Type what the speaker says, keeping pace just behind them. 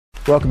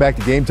Welcome back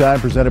to Game Time,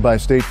 presented by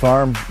State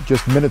Farm.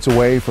 Just minutes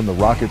away from the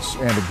Rockets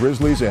and the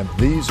Grizzlies, and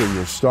these are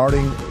your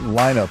starting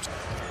lineups.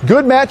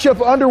 Good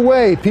matchup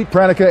underway. Pete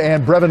Pranica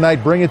and Brevin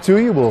Knight bring it to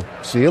you. We'll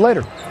see you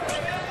later.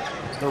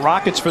 The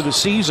Rockets for the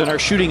season are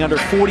shooting under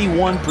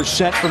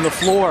 41% from the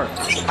floor.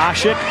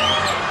 Ashik,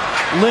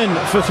 Lynn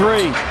for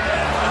three.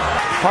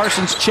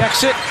 Parsons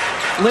checks it.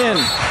 Lynn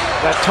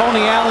got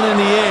Tony Allen in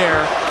the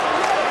air.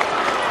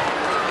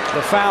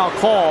 The foul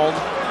called.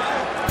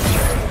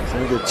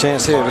 A good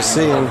chance here to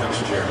see him.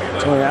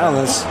 Tony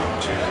Allen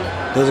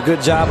does a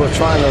good job of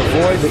trying to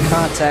avoid the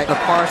contact. The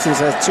Parsons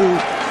has two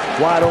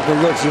wide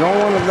open looks. You don't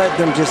want to let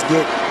them just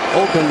get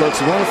open looks.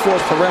 You want to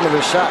force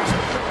perimeter shots,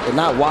 but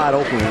not wide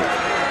open.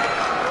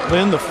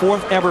 Lynn, the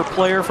fourth ever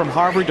player from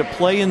Harvard to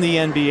play in the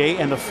NBA,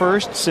 and the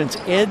first since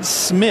Ed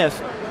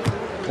Smith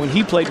when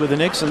he played with the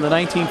Knicks in the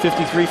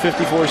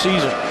 1953-54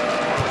 season.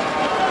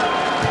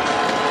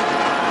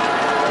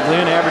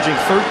 Lynn averaging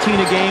 13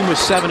 a game with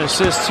 7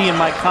 assists. He and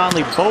Mike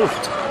Conley both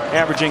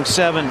averaging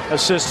 7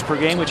 assists per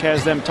game, which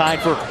has them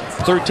tied for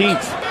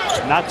 13th.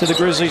 Not to the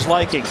Grizzlies'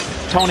 liking.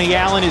 Tony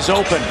Allen is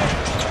open.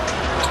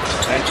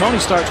 And Tony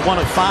starts 1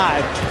 of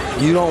 5.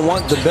 You don't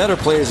want the better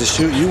players to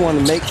shoot. You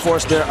want to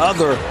force their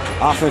other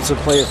offensive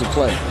players to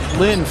play.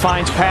 Lynn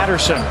finds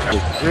Patterson.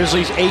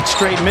 Grizzlies 8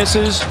 straight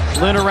misses.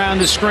 Lynn around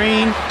the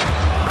screen.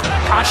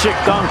 Ashik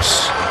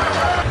dunks.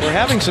 We're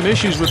having some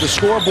issues with the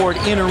scoreboard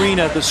in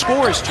arena. The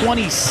score is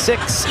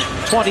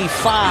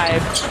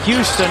 26-25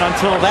 Houston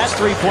until that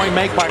three-point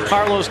make by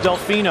Carlos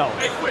Delfino.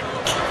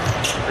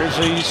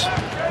 Grizzlies,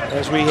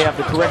 as we have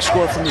the correct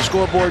score from the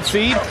scoreboard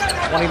feed,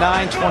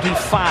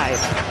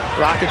 29-25.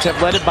 Rockets have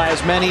led it by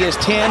as many as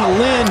 10.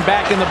 Lynn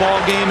back in the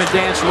ball game and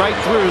danced right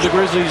through the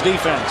Grizzlies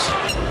defense.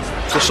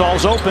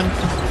 Gasol's open.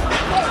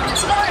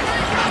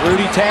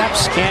 Rudy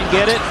taps, can't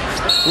get it.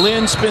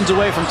 Lynn spins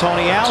away from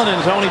Tony Allen,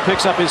 and Tony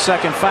picks up his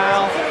second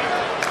foul.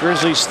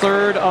 Grizzlies'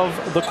 third of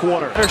the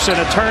quarter. Patterson,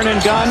 a turn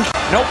and gun.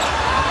 Nope.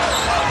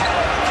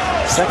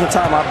 Second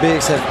time our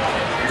bigs have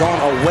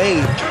gone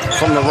away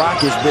from the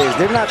Rockets bigs.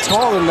 They're not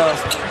tall enough.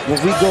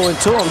 When we go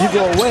into them, you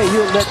go away,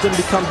 you'll let them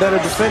become better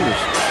defenders.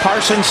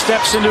 Parsons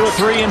steps into a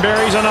three and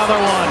buries another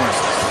one.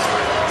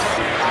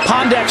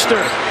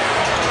 Pondexter.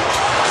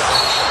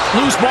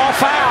 Loose ball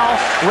foul.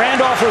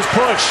 Randolph was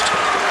pushed.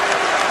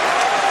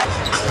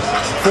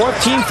 4th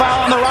team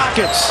foul on the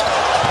Rockets.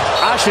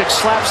 Ashik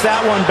slaps that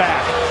one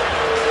back.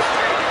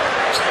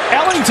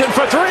 Ellington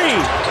for three.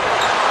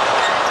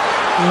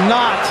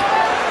 Not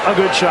a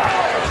good shot.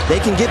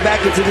 They can get back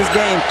into this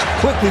game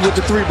quickly with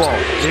the 3-ball.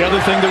 The other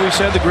thing that we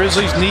said, the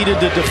Grizzlies needed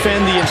to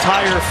defend the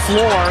entire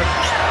floor.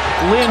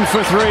 Lynn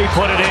for three,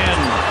 put it in.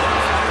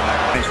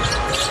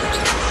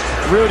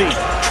 Rudy.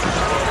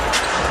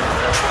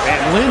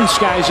 And Lynn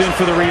skies in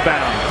for the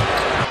rebound.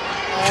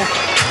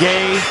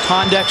 Gay,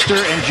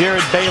 Pondexter, and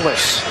Jared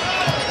Bayless.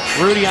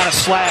 Rudy on a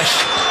slash.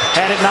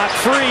 Had it knocked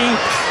free.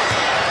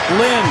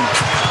 Lynn.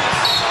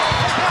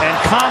 And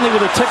Conley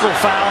with a tickle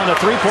foul and a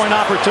three-point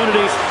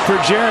opportunity for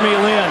Jeremy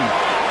Lin.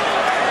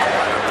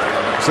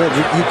 So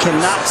you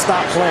cannot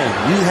stop playing.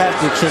 You have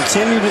to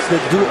continue to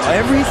do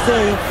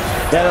everything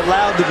that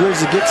allowed the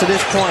Grizzlies to get to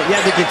this point.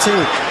 You have to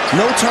continue.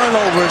 No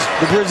turnovers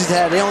the Grizzlies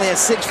had. They only had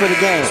 6 for the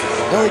game.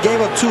 They only gave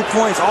up 2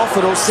 points off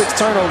of those 6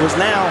 turnovers.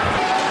 Now,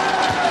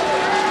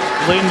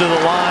 Lynn to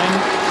the line.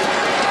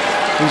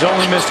 He's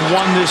only missed 1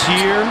 this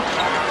year,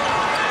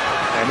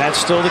 and that's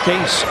still the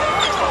case.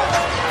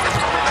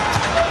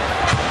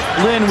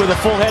 Lynn with a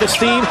full head of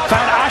steam.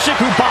 Found Ashik,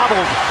 who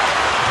bobbled.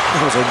 That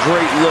was a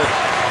great look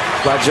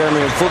by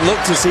Jeremy.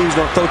 Looked to see he was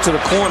going to throw to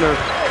the corner.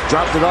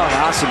 Dropped it off.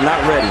 Ashik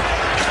not ready.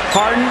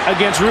 Harden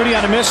against Rudy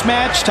on a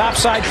mismatch.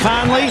 Topside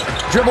Conley.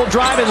 Dribble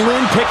drive, and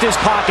Lynn picked his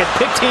pocket.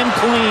 Picked him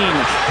clean.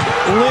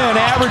 Lynn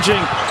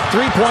averaging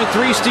 3.3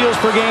 steals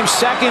per game,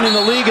 2nd in the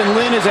league, and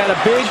Lynn is at a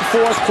big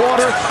 4th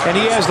quarter, and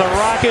he has the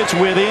Rockets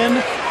within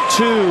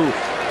 2.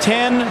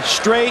 10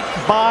 straight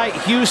by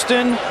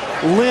Houston.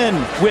 Lynn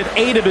with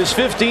 8 of his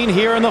 15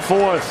 here in the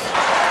 4th.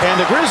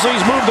 And the Grizzlies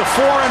move to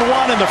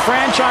 4-1, and the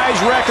franchise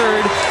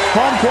record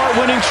home court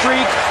winning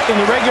streak in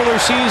the regular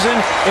season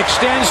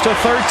extends to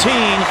 13.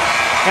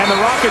 And the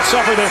Rockets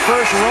suffer their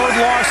first road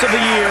loss of the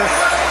year,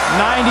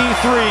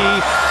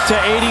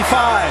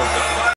 93-85.